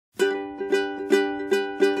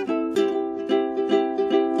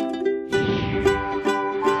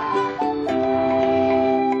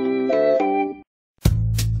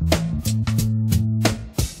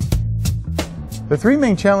The three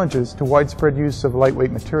main challenges to widespread use of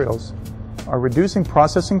lightweight materials are reducing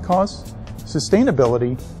processing costs,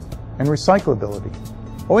 sustainability, and recyclability.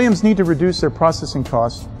 OEMs need to reduce their processing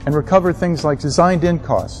costs and recover things like designed-in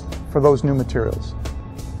costs for those new materials.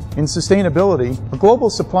 In sustainability, a global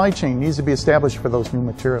supply chain needs to be established for those new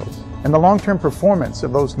materials, and the long-term performance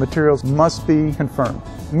of those materials must be confirmed.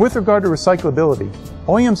 And with regard to recyclability,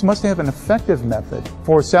 OEMs must have an effective method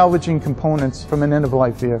for salvaging components from an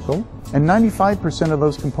end-of-life vehicle, and 95% of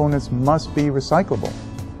those components must be recyclable.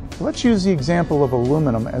 Let's use the example of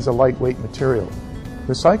aluminum as a lightweight material.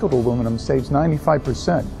 Recycled aluminum saves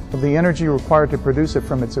 95% of the energy required to produce it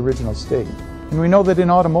from its original state. And we know that in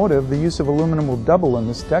automotive, the use of aluminum will double in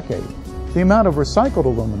this decade. The amount of recycled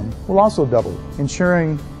aluminum will also double,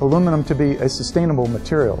 ensuring aluminum to be a sustainable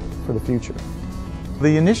material for the future.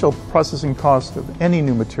 The initial processing cost of any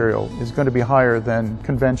new material is going to be higher than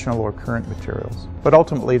conventional or current materials. But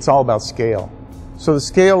ultimately, it's all about scale. So the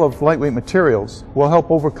scale of lightweight materials will help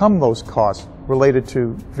overcome those costs related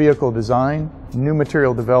to vehicle design, new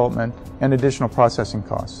material development, and additional processing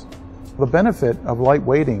costs. The benefit of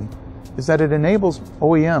lightweighting is that it enables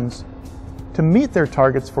OEMs to meet their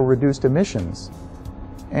targets for reduced emissions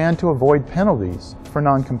and to avoid penalties for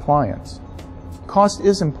non-compliance. Cost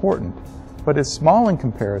is important, but it's small in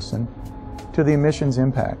comparison to the emissions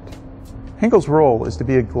impact. Henkel's role is to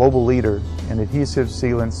be a global leader in adhesives,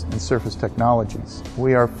 sealants, and surface technologies.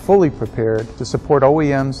 We are fully prepared to support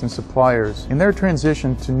OEMs and suppliers in their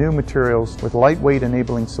transition to new materials with lightweight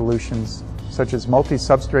enabling solutions such as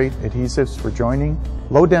multi-substrate adhesives for joining,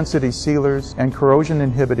 low-density sealers, and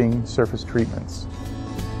corrosion-inhibiting surface treatments.